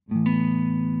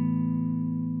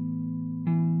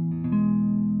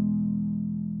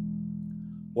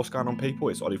What's going on, people?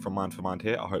 It's Ollie from Mind for Mind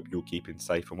here. I hope you're keeping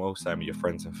safe and well. Same with your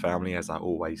friends and family, as I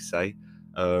always say.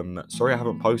 Sorry I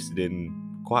haven't posted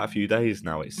in quite a few days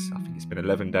now. I think it's been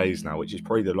 11 days now, which is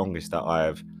probably the longest that I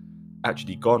have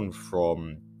actually gone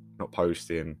from not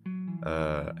posting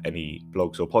any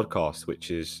blogs or podcasts, which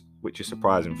is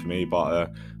surprising for me. But I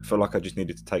feel like I just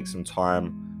needed to take some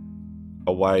time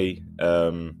away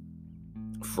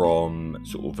from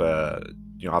sort of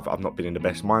I've not been in the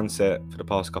best mindset for the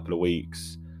past couple of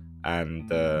weeks,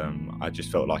 and I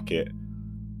just felt like it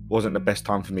wasn't the best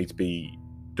time for me to be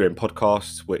doing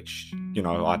podcasts, which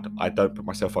I don't put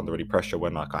myself under any pressure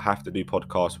when I have to do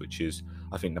podcasts, which is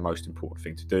I think the most important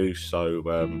thing to do. So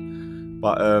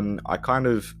I kind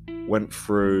of went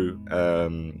through a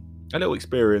little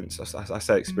experience. I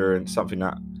say experience, something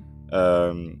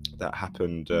that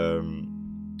happened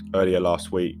earlier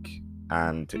last week,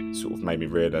 and it sort of made me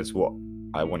realize what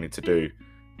I wanted to do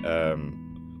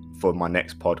for my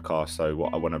next podcast. So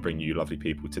what I want to bring you lovely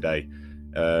people today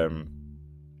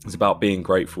is about being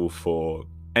grateful for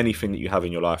anything that you have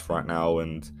in your life right now,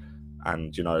 and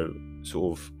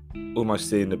sort of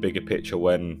almost seeing the bigger picture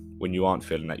when you aren't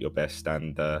feeling at your best.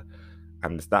 And that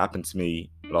happened to me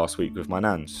last week with my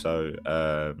nan. So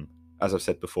as I've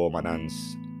said before, my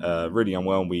nan's really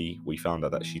unwell, and we found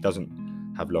out that she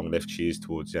doesn't have long left. She is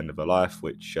towards the end of her life,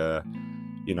 which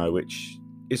which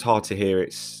is hard to hear.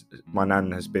 My nan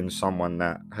has been someone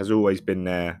that has always been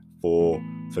there for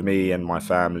me and my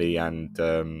family, and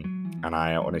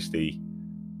I honestly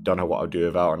don't know what I'll do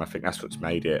without, and I think that's what's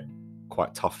made it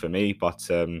quite tough for me. But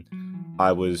me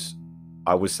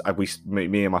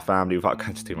and my family, without going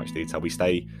into too much detail, we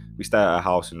stay at her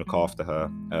house and look after her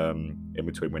in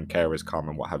between when carers come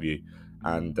and what have you.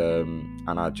 And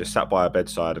I just sat by her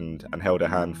bedside and held her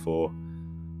hand for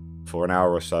an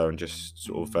hour or so, and just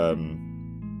sort of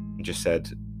just said,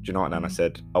 do you know what, Nan? I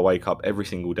said, I wake up every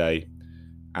single day,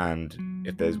 and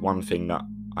if there's one thing that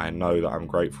I know that I'm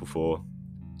grateful for,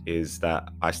 is that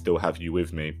I still have you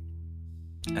with me.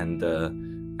 And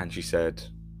she said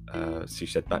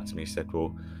back to me, she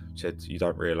said, you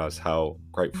don't realise how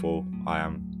grateful I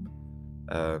am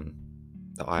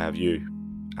that I have you.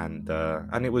 And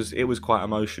it was quite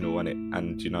emotional,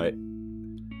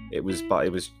 it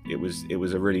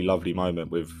was a really lovely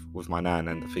moment with my nan,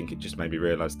 and I think it just made me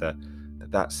realise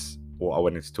that's what I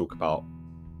wanted to talk about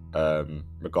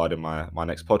regarding my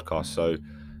next podcast. So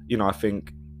I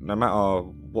think no matter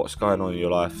what's going on in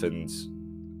your life, and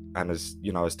as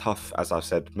tough as I've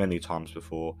said many times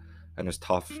before, and as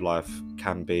tough life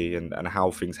can be, and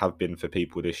how things have been for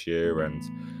people this year, and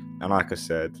like I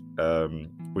said,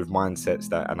 with mindsets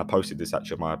that, and I posted this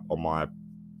actually on my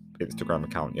Instagram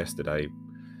account yesterday,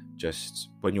 just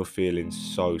when you're feeling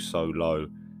so low,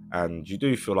 and you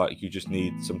do feel like you just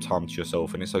need some time to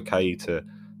yourself, and it's okay to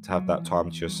have that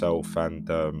time to yourself. And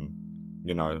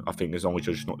I think as long as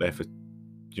you're just not there for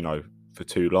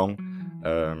too long,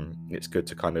 it's good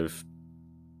to kind of,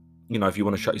 if you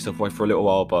want to shut yourself away for a little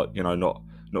while, but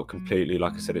not completely.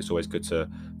 Like I said, it's always good to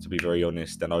be very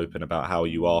honest and open about how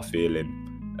you are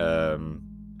feeling.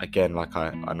 Again, like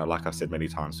I've said many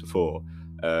times before,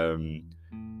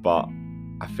 but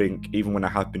I think even when I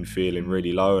have been feeling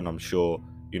really low, and I'm sure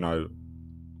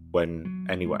when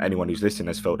anyone who's listening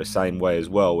has felt the same way as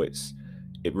well,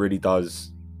 it really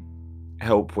does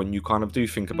help when you kind of do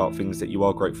think about things that you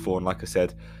are grateful for. And like I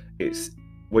said, it's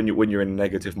when you're in a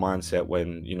negative mindset,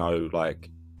 when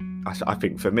I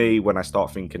think for me, when I start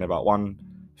thinking about one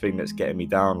thing that's getting me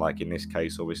down, like in this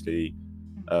case, obviously,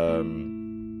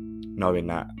 knowing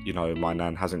that my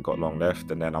nan hasn't got long left,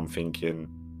 and then I'm thinking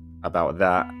about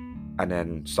that, and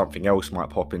then something else might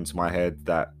pop into my head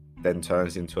that then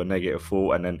turns into a negative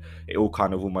thought, and then it all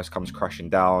kind of almost comes crashing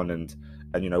down. And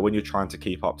when you're trying to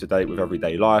keep up to date with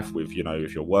everyday life, with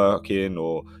if you're working,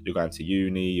 or you're going to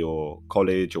uni or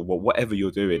college, or whatever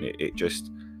you're doing, it just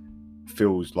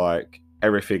feels like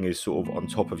everything is sort of on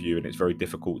top of you, and it's very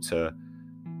difficult to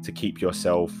keep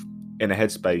yourself in a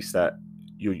headspace that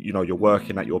you're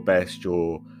working at your best,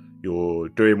 you're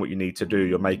doing what you need to do,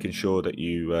 you're making sure that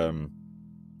you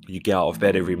get out of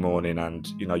bed every morning, and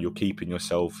you're keeping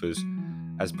yourself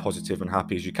as positive and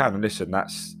happy as you can. And listen,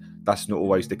 that's not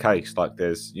always the case. Like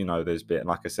there's bit,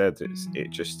 like I said,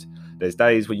 there's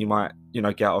days when you might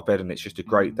get out of bed and it's just a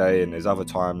great day, and there's other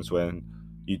times when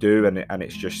you do and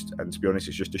it's just, and to be honest,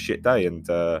 it's just a shit day. And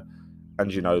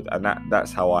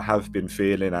that's how I have been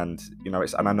feeling, and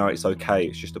and I know it's okay,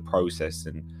 it's just a process.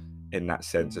 And in that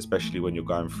sense, especially when you're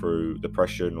going through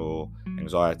depression or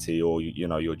anxiety, or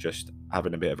you're just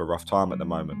having a bit of a rough time at the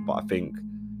moment. But I think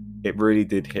it really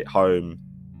did hit home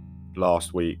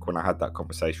last week when I had that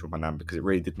conversation with my nan, because it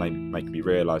really did make me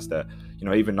realise that, you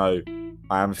know, even though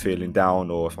I am feeling down,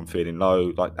 or if I'm feeling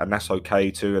low, like, and that's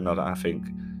okay too. And I think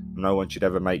no one should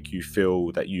ever make you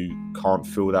feel that you can't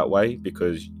feel that way,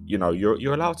 because, you know,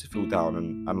 you're allowed to feel down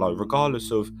and low,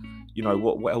 regardless of, you know,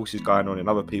 what else is going on in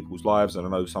other people's lives. And I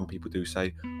know some people do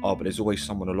say, oh, but there's always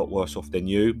someone a lot worse off than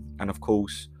you. And of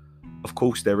course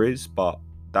there is, but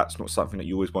that's not something that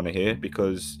you always want to hear,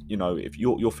 because, you know, if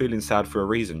you're feeling sad for a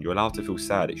reason, you're allowed to feel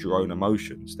sad. It's your own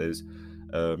emotions. There's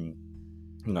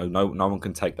you know, no one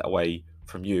can take that away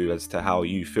from you as to how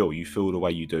you feel. You feel the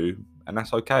way you do, and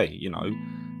that's okay, you know.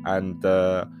 And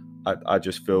I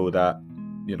just feel that,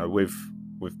 you know, with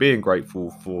being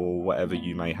grateful for whatever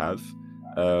you may have,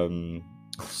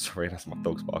 sorry, that's my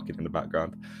dog's barking in the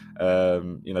background.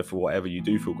 You know, for whatever you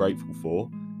do feel grateful for,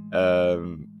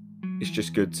 it's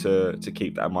just good to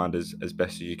keep that in mind as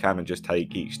best as you can, and just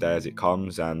take each day as it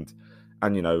comes. And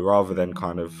you know, rather than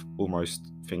kind of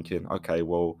almost thinking, okay,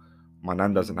 well, my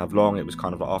nan doesn't have long. It was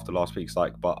kind of like after last week's,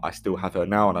 like, but I still have her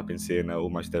now, and I've been seeing her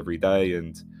almost every day.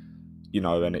 And, you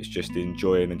know, and it's just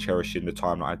enjoying and cherishing the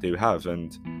time that I do have.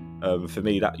 And for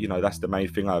me, that, you know, that's the main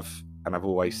thing. I've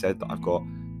always said that I've got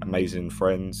amazing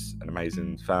friends and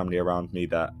amazing family around me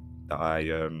that I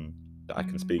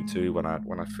can speak to when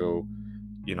I feel,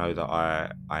 you know, that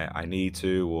I need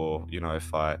to, or, you know,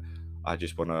 if I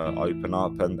just want to open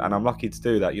up. And I'm lucky to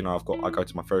do that. You know, I go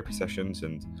to my therapy sessions,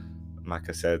 and like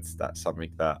I said, that's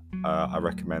something that I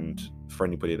recommend for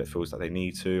anybody that feels that they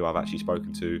need to. I've actually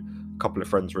spoken to a couple of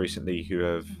friends recently who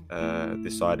have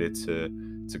decided to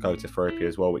go to therapy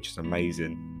as well, which is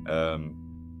amazing.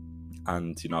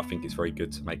 And, you know, I think it's very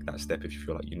good to make that step if you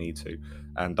feel like you need to.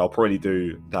 And I'll probably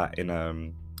do that in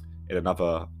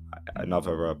another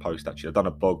post. Actually, I've done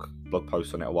a blog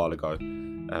post on it a while ago,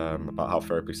 about how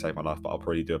therapy saved my life, but I'll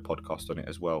probably do a podcast on it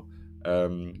as well.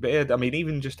 But yeah, I mean,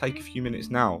 even just take a few minutes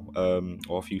now,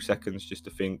 or a few seconds, just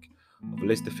to think of a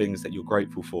list of things that you're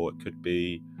grateful for. It could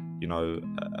be, you know,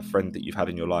 a friend that you've had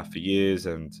in your life for years,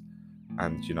 and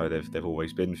you know, they've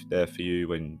always been there for you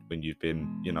when you've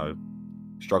been, you know,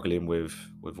 struggling with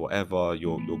whatever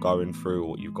you're going through, or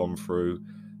what you've gone through.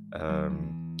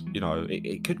 You know,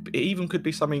 it even could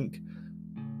be something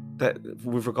that,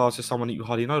 with regards to someone that you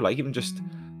hardly know, like even just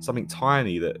something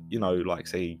tiny that, you know, like,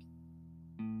 say,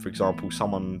 for example,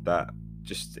 someone that,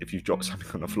 just if you've dropped something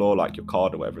on the floor, like your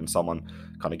card or whatever, and someone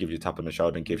kind of gives you a tap on the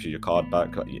shoulder and gives you your card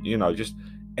back, like, you know, just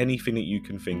anything that you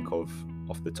can think of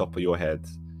off the top of your head,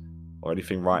 or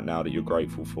anything right now that you're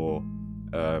grateful for,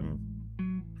 and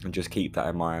just keep that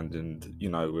in mind. And, you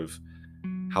know, with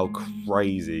how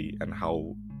crazy and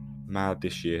how mad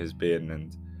this year has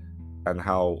been, and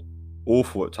how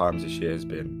awful at times this year has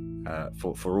been,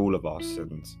 for all of us.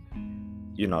 And,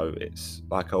 you know, it's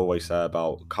like I always say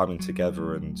about coming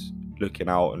together and looking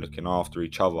out and looking after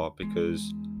each other,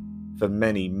 because for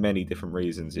many, many different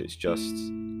reasons, it's just,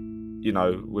 you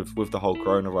know, with the whole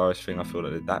coronavirus thing, I feel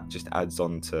that just adds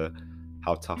on to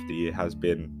how tough the year has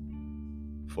been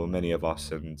for many of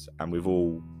us. And we've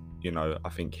all, you know, I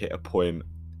think hit a point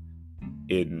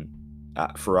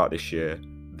throughout this year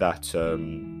that,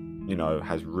 you know,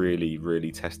 has really,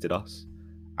 really tested us.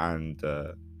 And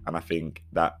I think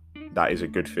that is a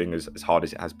good thing, as hard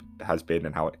as it has been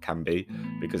and how it can be,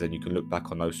 because then you can look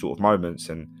back on those sort of moments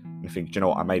and think, do you know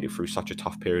what, I made it through such a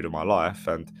tough period of my life.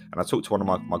 And I talked to one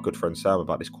of my good friends, Sam,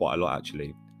 about this quite a lot,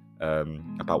 actually,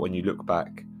 about when you look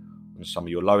back on some of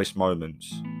your lowest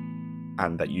moments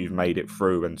and that you've made it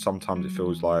through. And sometimes it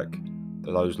feels like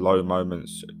those low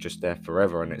moments are just there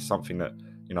forever. And it's something that,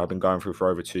 you know, I've been going through for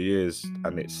over 2 years,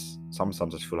 and it's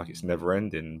sometimes I feel like it's never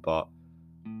ending. But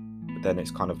then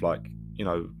it's kind of like, you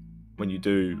know, when you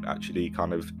do actually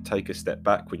kind of take a step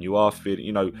back, when you are feeling,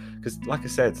 you know, because like I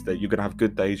said, that you're going to have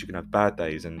good days, you're going to have bad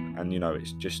days, and you know,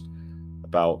 it's just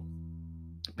about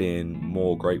being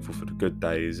more grateful for the good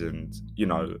days, and, you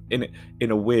know,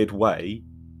 in a weird way,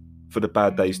 for the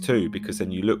bad days too, because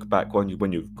then you look back when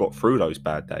you've got through those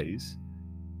bad days,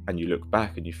 and you look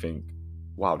back and you think,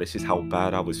 wow, this is how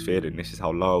bad I was feeling, this is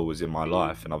how low I was in my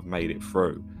life, and I've made it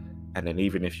through. And then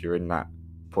even if you're in that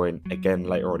point again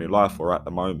later on in life, or at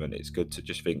the moment, it's good to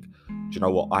just think, do you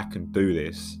know what, I can do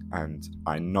this, and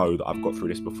I know that I've got through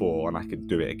this before, and I can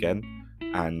do it again.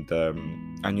 And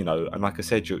you know, and like I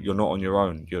said, you're not on your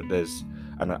own.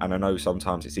 And I know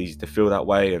sometimes it's easy to feel that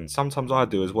way, and sometimes I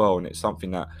do as well, and it's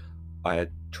something that I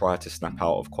try to snap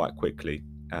out of quite quickly.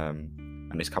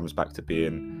 And this comes back to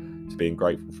being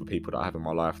grateful for people that I have in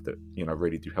my life that, you know,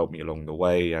 really do help me along the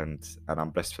way, and I'm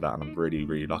blessed for that, and I'm really,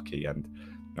 really lucky. And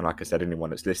like I said,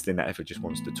 anyone that's listening that ever just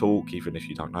wants to talk, even if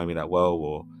you don't know me that well,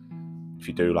 or if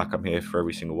you do, like, I'm here for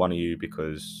every single one of you,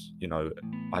 because, you know,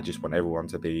 I just want everyone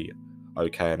to be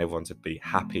okay and everyone to be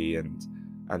happy, and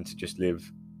to just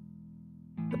live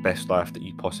the best life that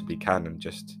you possibly can. And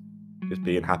just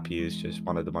being happy is just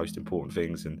one of the most important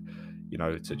things. And, you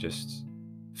know, to just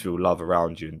feel love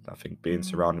around you. And I think being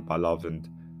surrounded by love and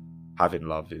having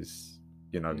love is,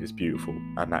 you know, is beautiful.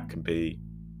 And that can be,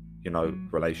 you know,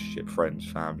 relationship, friends,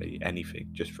 family, anything,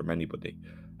 just from anybody.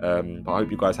 But I hope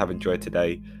you guys have enjoyed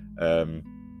today. I'm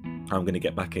going to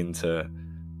get back into,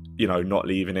 you know, not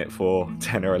leaving it for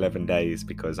 10 or 11 days,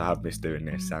 because I have missed doing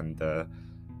this. And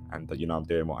you know, I'm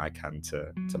doing what I can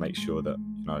to make sure that,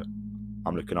 you know,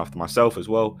 I'm looking after myself as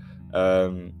well.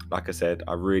 Like I said,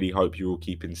 I really hope you're all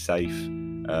keeping safe.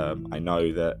 I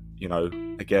know that, you know,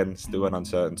 again, still in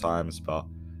uncertain times, but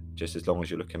just as long as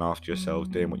you're looking after yourselves,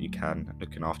 doing what you can,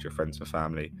 looking after your friends and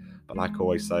family. But like I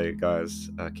always say, guys,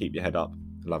 keep your head up.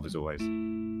 Love as always.